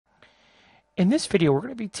In this video, we're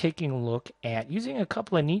going to be taking a look at using a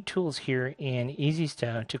couple of neat tools here in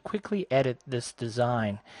EasyStone to quickly edit this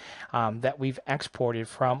design that we've exported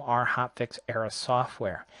from our Hotfix Era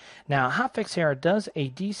software. Now, Hotfix Era does a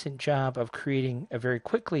decent job of creating very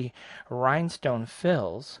quickly rhinestone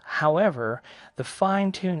fills. However, the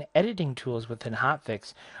fine-tuned editing tools within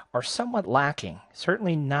Hotfix are somewhat lacking,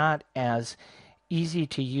 certainly not as easy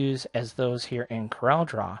to use as those here in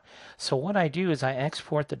CorelDRAW. So what I do is I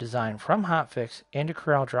export the design from Hotfix into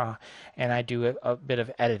CorelDRAW and I do a bit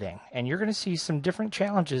of editing. And you're going to see some different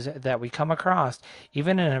challenges that we come across,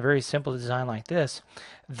 even in a very simple design like this,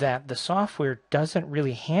 that the software doesn't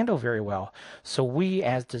really handle very well. So we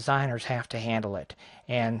as designers have to handle it.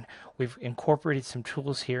 And we've incorporated some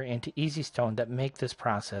tools here into EasyStone that make this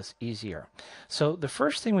process easier. So the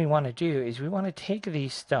first thing we want to do is we want to take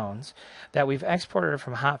these stones that we've exported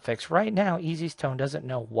from Hotfix. Right now, EasyStone doesn't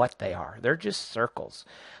know what they are. They're just circles.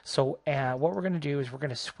 So what we're going to do is we're going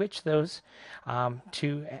to switch those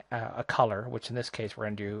to a color, which in this case we're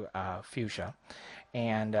going to do fuchsia.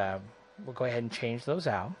 And we'll go ahead and change those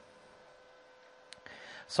out.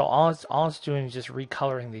 So all it's doing is just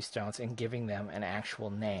recoloring these stones and giving them an actual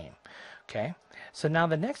name. Okay, so now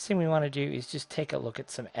the next thing we want to do is just take a look at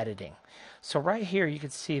some editing. So right here you can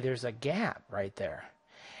see there's a gap right there.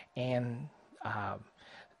 And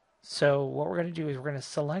so what we're going to do is we're going to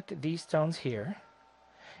select these stones here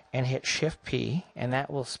and hit Shift P, and that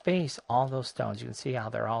will space all those stones. You can see how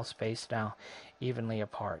they're all spaced now evenly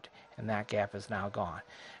apart, and that gap is now gone.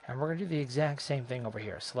 And we're going to do the exact same thing over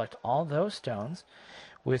here. Select all those stones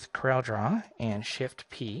with CorelDRAW and Shift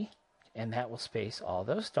P, and that will space all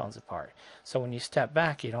those stones apart. So when you step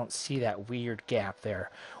back, you don't see that weird gap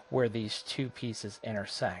there where these two pieces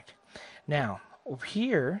intersect. Now, over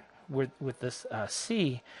here with this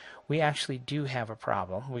C, we actually do have a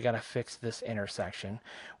problem. We got to fix this intersection.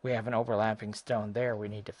 We have an overlapping stone there we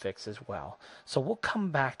need to fix as well. So we'll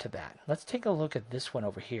come back to that. Let's take a look at this one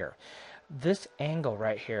over here. This angle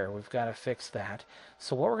right here, we've got to fix that.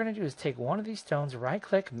 So what we're going to do is take one of these stones, right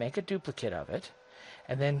click, make a duplicate of it,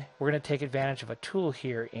 and then we're going to take advantage of a tool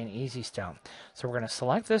here in EasyStone. So we're going to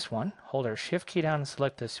select this one, hold our Shift key down and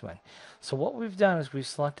select this one. So what we've done is we've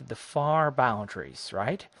selected the far boundaries,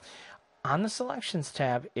 right? On the Selections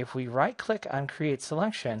tab, if we right click on Create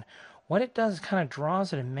Selection, what it does is kind of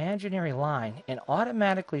draws an imaginary line and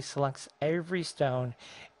automatically selects every stone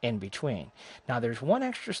in between. Now there's one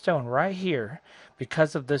extra stone right here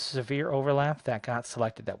because of this severe overlap that got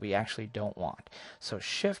selected that we actually don't want. So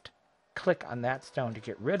Shift click on that stone to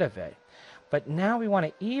get rid of it. But now we want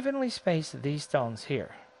to evenly space these stones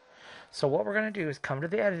here. So what we're going to do is come to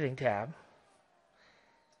the Editing tab,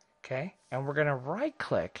 okay, and we're going to right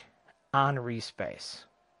click on Respace.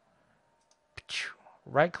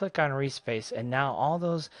 Right click on Respace, and now all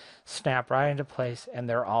those snap right into place and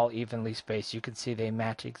they're all evenly spaced. You can see they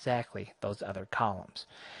match exactly those other columns.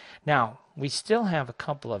 Now we still have a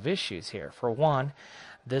couple of issues here. For one,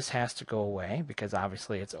 this has to go away because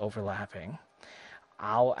obviously it's overlapping.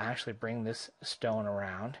 I'll actually bring this stone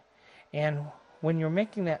around, and when you're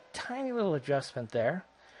making that tiny little adjustment there,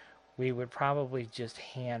 we would probably just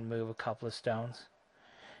hand move a couple of stones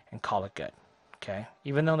and call it good. Okay,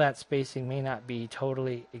 even though that spacing may not be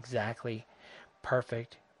totally exactly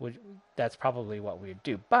perfect, that's probably what we would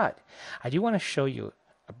do. But I do want to show you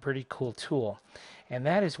a pretty cool tool, and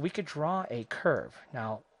that is we could draw a curve.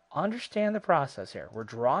 Now understand the process here. We're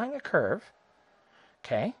drawing a curve.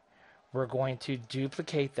 Okay, we're going to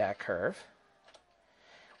duplicate that curve.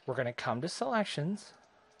 We're going to come to Selections.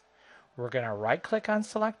 We're going to right click on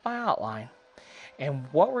Select by Outline, and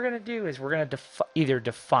what we're going to do is we're going to either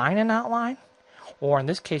define an outline, or in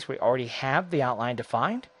this case we already have the outline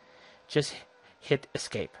defined. Just hit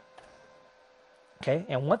Escape. Okay,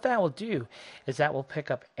 and what that will do is that will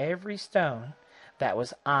pick up every stone that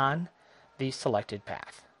was on the selected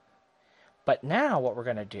path. But now what we're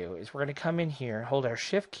going to do is we're going to come in here, hold our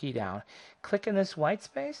Shift key down, click in this white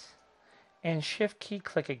space, and Shift key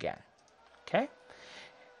click again. Okay,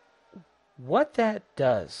 what that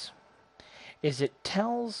does is it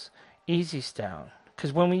tells EasyStone,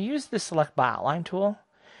 because when we use the Select by Outline tool,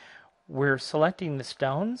 we're selecting the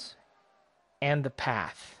stones and the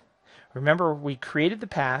path. Remember, we created the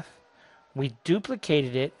path, we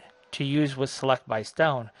duplicated it to use with Select by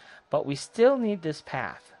Stone, but we still need this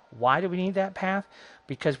path. Why do we need that path?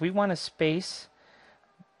 Because we want to space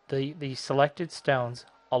the selected stones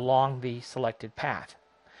along the selected path.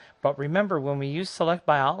 But remember, when we use Select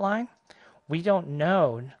by Outline, we don't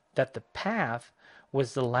know that the path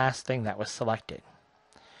was the last thing that was selected.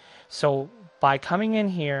 So by coming in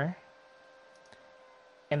here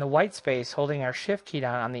in the white space, holding our shift key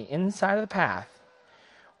down on the inside of the path.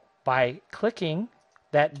 By clicking,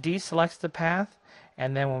 that deselects the path,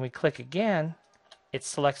 and then when we click again, it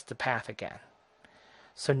selects the path again.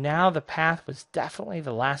 So now the path was definitely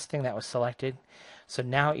the last thing that was selected. So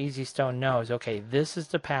now EasyStone knows, okay, this is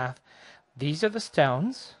the path. These are the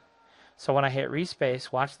stones. So when I hit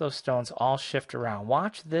respace, watch those stones all shift around.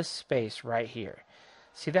 Watch this space right here.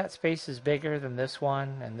 See that space is bigger than this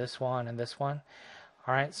one and this one and this one?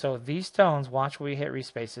 All right, so these stones, watch when we hit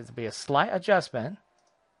respace. It'll be a slight adjustment,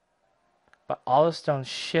 but all the stones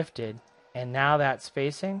shifted, and now that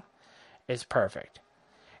spacing is perfect.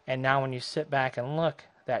 And now when you sit back and look,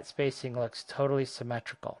 that spacing looks totally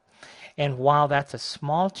symmetrical. And while that's a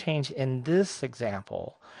small change in this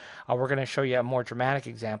example, we're going to show you a more dramatic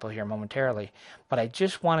example here momentarily, but I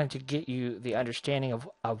just wanted to get you the understanding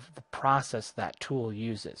of the process that tool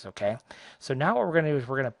uses, okay? So now what we're going to do is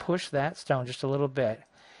we're going to push that stone just a little bit,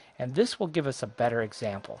 and this will give us a better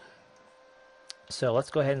example. So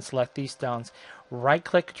let's go ahead and select these stones.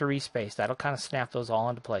 Right-click to respace. That'll kind of snap those all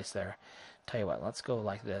into place there. Tell you what, let's go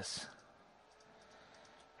like this.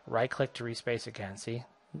 Right-click to respace again, see?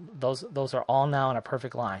 Those are all now in a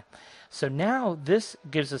perfect line. So now this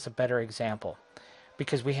gives us a better example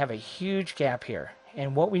because we have a huge gap here.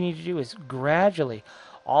 And what we need to do is gradually,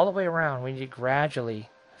 all the way around, we need to gradually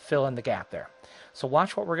fill in the gap there. So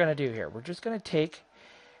watch what we're going to do here. We're just going to take,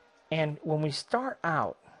 and when we start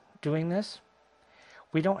out doing this,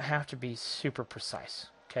 we don't have to be super precise,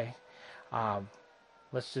 okay?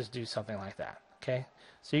 Let's just do something like that, okay?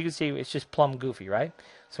 So you can see it's just plumb goofy, right?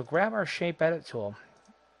 So grab our shape edit tool,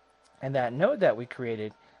 and that node that we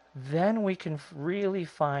created, then we can really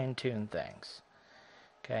fine tune things,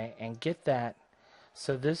 okay, and get that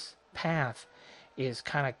so this path is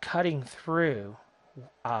kind of cutting through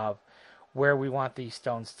where we want these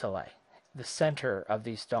stones to lay, the center of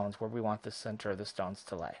these stones, where we want the center of the stones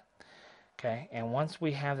to lay, okay. And once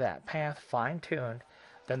we have that path fine tuned,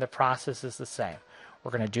 then the process is the same. We're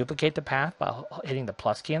going to duplicate the path by hitting the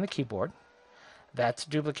plus key on the keyboard. That's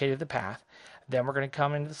duplicated the path. Then we're going to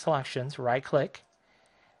come into the selections, right click.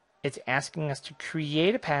 It's asking us to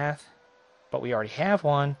create a path, but we already have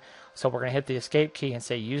one. So we're going to hit the escape key and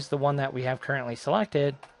say use the one that we have currently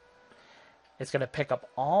selected. It's going to pick up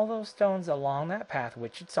all those stones along that path,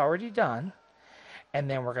 which it's already done. And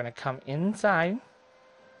then we're going to come inside,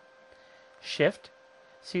 shift.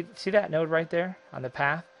 See that node right there on the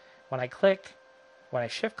path? When I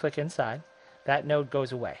shift click inside, that node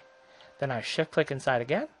goes away. Then I shift click inside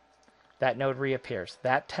again. That node reappears.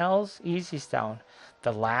 That tells EasyStone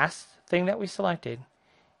the last thing that we selected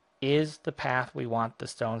is the path we want the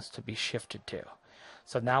stones to be shifted to.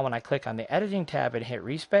 So now when I click on the editing tab and hit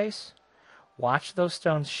respace, watch those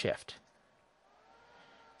stones shift.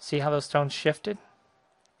 See how those stones shifted?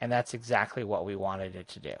 And that's exactly what we wanted it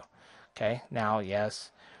to do. Okay, now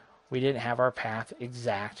yes, we didn't have our path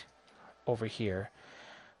exact over here,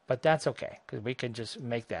 but that's okay because we can just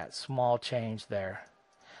make that small change there.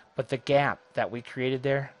 But the gap that we created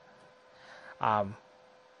there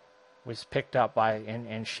was picked up by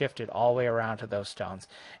and shifted all the way around to those stones.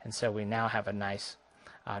 And so we now have a nice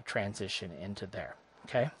transition into there.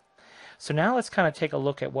 Okay. So now let's kind of take a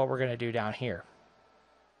look at what we're going to do down here.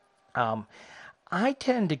 I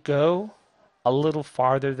tend to go a little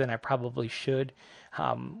farther than I probably should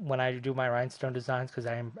when I do my rhinestone designs because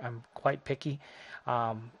I'm quite picky.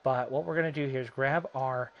 But what we're going to do here is grab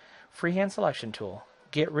our freehand selection tool.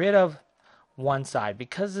 Get rid of one side.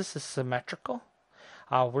 Because this is symmetrical,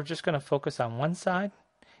 we're just going to focus on one side,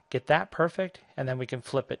 get that perfect, and then we can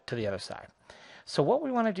flip it to the other side. So what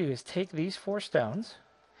we want to do is take these four stones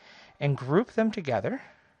and group them together.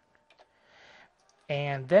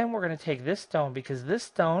 And then we're going to take this stone, because this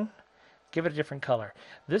stone, give it a different color.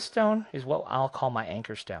 This stone is what I'll call my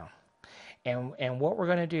anchor stone. And what we're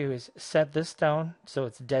going to do is set this stone so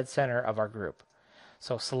it's dead center of our group.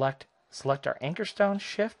 So select our anchor stone,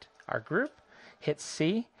 shift our group, hit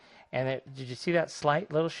C, and did you see that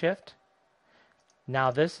slight little shift? Now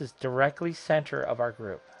this is directly center of our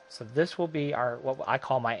group. So this will be our what I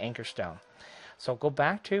call my anchor stone. So go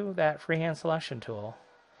back to that freehand selection tool,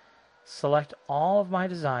 select all of my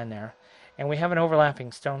design there, and we have an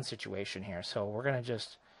overlapping stone situation here. So we're going to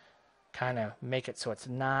just kind of make it so it's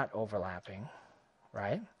not overlapping,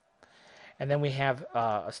 right? And then we have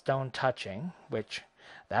a stone touching, which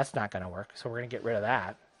that's not going to work, so we're going to get rid of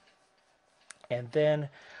that. And then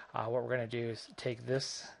what we're going to do is take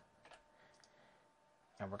this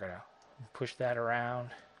and we're going to push that around.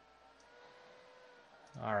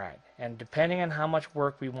 All right, and depending on how much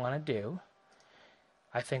work we want to do,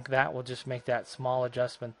 I think that will just make that small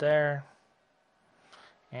adjustment there.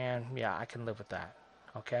 And yeah, I can live with that.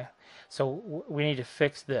 Okay, so we need to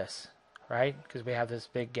fix this, right? Because we have this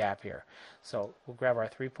big gap here. So we'll grab our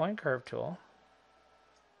 3-point curve tool.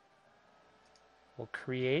 We'll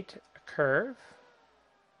create a curve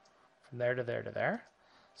from there to there to there.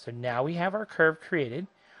 So now we have our curve created.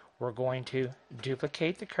 We're going to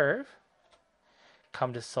duplicate the curve,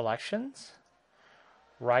 come to selections,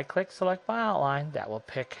 right click, select by outline. That will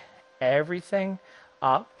pick everything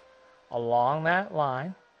up along that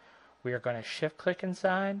line. We are going to shift click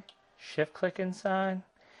inside,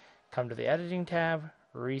 come to the editing tab,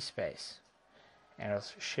 respace. And it'll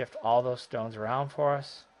shift all those stones around for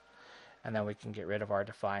us. And then we can get rid of our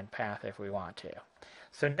defined path if we want to.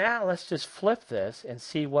 So now let's just flip this and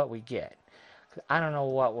see what we get. I don't know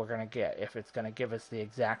what we're going to get, if it's going to give us the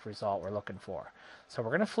exact result we're looking for. So we're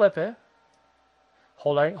going to flip it,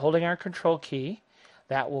 holding our control key.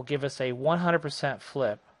 That will give us a 100%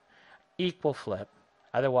 flip, equal flip.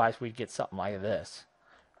 Otherwise we'd get something like this,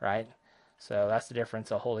 right? So that's the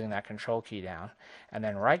difference of holding that control key down. And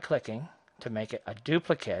then right clicking to make it a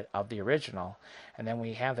duplicate of the original. And then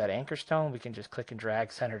we have that anchor stone, we can just click and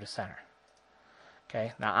drag center to center.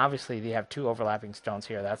 Okay, now obviously you have two overlapping stones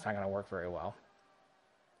here. That's not going to work very well.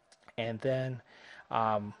 And then,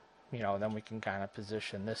 then we can kind of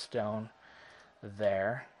position this stone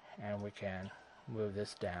there, and we can move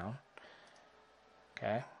this down.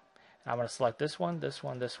 Okay, I'm going to select this one, this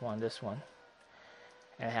one, this one, this one,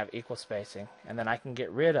 and have equal spacing. And then I can get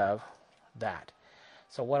rid of that.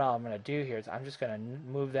 So what I'm going to do here is I'm just going to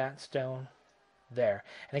move that stone there.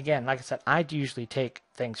 And again, like I said, I usually take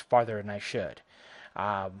things farther than I should.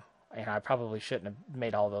 And I probably shouldn't have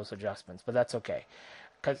made all those adjustments, but that's okay,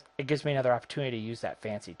 because it gives me another opportunity to use that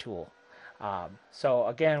fancy tool. So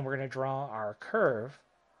again, we're going to draw our curve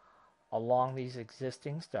along these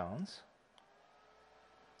existing stones,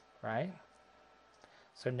 right?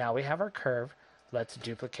 So now we have our curve. Let's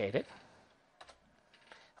duplicate it.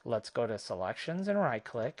 Let's go to selections and right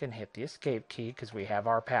click and hit the escape key, because we have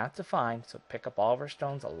our path defined. So pick up all of our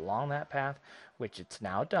stones along that path, which it's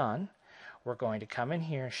now done. We're going to come in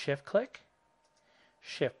here, shift click.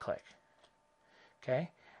 Okay,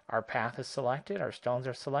 our path is selected, our stones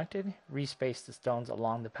are selected. Respace the stones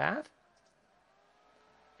along the path.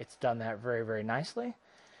 It's done that very, very nicely.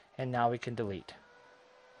 And now we can delete.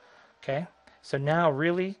 Okay, so now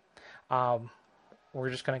really we're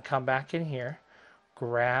just going to come back in here,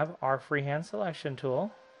 grab our freehand selection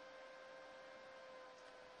tool.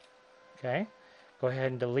 Okay, go ahead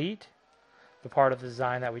and delete the part of the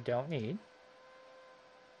design that we don't need.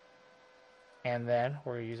 And then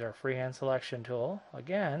we're going to use our freehand selection tool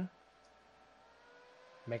again,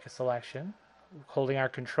 make a selection, holding our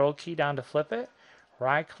control key down to flip it,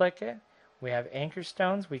 right click it. We have anchor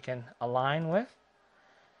stones we can align with,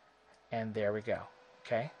 and there we go.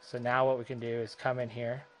 Okay, so now what we can do is come in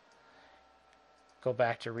here, go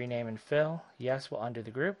back to rename and fill. Yes, we'll undo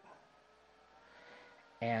the group.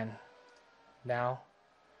 And now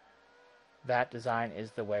that design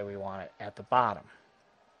is the way we want it at the bottom.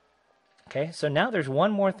 Okay, so now there's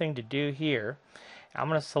one more thing to do here. I'm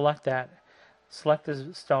going to select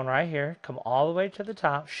this stone right here, come all the way to the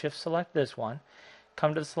top, shift select this one,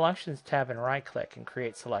 come to the selections tab and right click and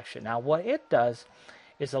create selection. Now what it does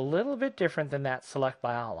is a little bit different than that select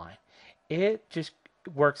by outline. It just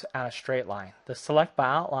works on a straight line. The select by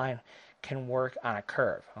outline can work on a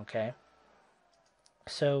curve. Okay,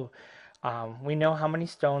 so we know how many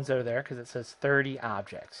stones are there because it says 30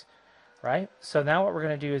 objects. Right? So now what we're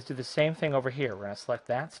going to do is do the same thing over here. We're going to select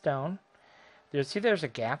that stone. See there's a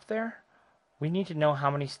gap there? We need to know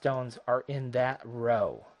how many stones are in that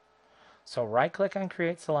row. So right click on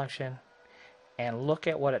create selection and look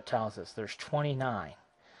at what it tells us. There's 29,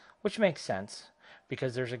 which makes sense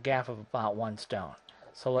because there's a gap of about one stone.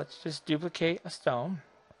 So let's just duplicate a stone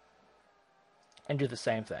and do the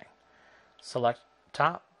same thing. Select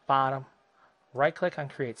top, bottom, right click on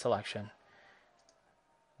create selection.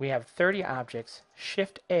 We have 30 objects.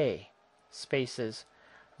 Shift A spaces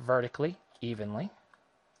vertically, evenly.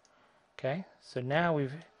 Okay, so now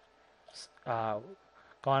we've gone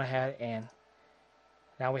ahead and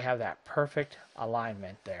now we have that perfect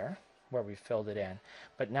alignment there where we filled it in.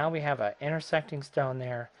 But now we have an intersecting stone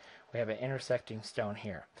there. We have an intersecting stone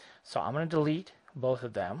here. So I'm going to delete both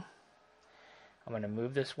of them. I'm going to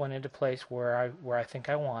move this one into place where I think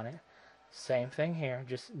I want it. Same thing here,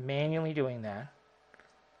 just manually doing that.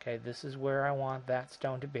 Okay, this is where I want that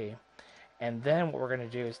stone to be. And then what we're going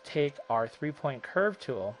to do is take our 3-point curve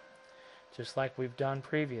tool, just like we've done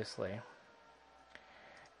previously,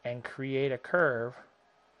 and create a curve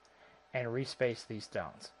and respace these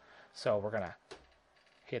stones. So we're going to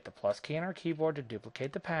hit the plus key on our keyboard to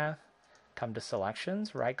duplicate the path, come to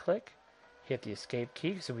selections, right click, hit the escape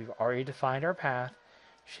key so we've already defined our path,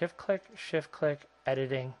 shift click,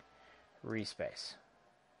 editing, respace.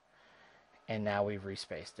 And now we've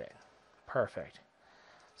respaced it. Perfect.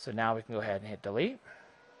 So now we can go ahead and hit delete.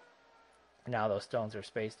 Now those stones are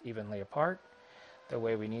spaced evenly apart the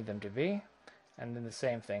way we need them to be. And then the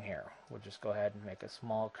same thing here. We'll just go ahead and make a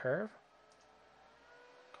small curve.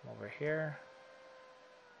 Come over here.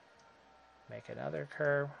 Make another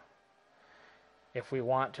curve. If we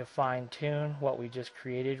want to fine tune what we just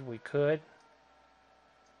created, we could,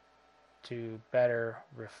 to better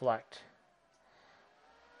reflect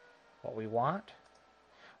what we want.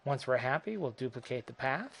 Once we're happy, we'll duplicate the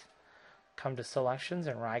path, come to selections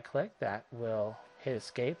and right click. That will hit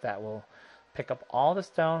escape. That will pick up all the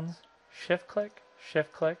stones, shift click,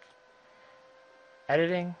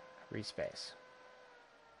 editing, respace.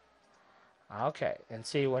 Okay, and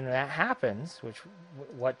see when that happens,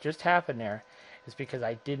 what just happened there is because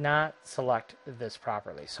I did not select this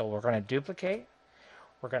properly. So we're going to duplicate.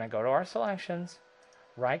 We're going to go to our selections,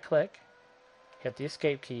 right click, hit the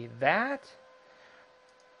escape key. That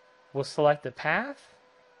will select the path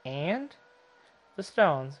and the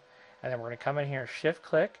stones, and then we're going to come in here, shift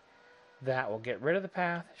click. That will get rid of the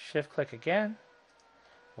path, shift click again.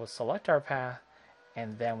 We'll select our path,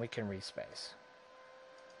 and then we can respace.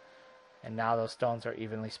 And now those stones are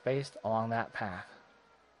evenly spaced along that path.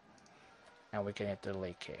 And we can hit the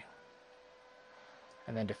delete key.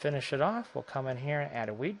 And then to finish it off, we'll come in here and add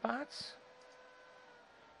a weed box.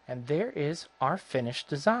 And there is our finished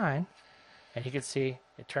design. And you can see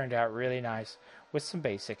it turned out really nice with some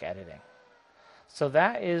basic editing. So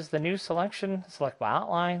that is the new selection, select by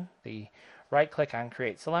outline, the right click on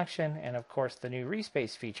create selection, and of course the new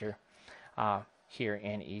respace feature here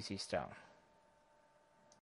in EasyStone.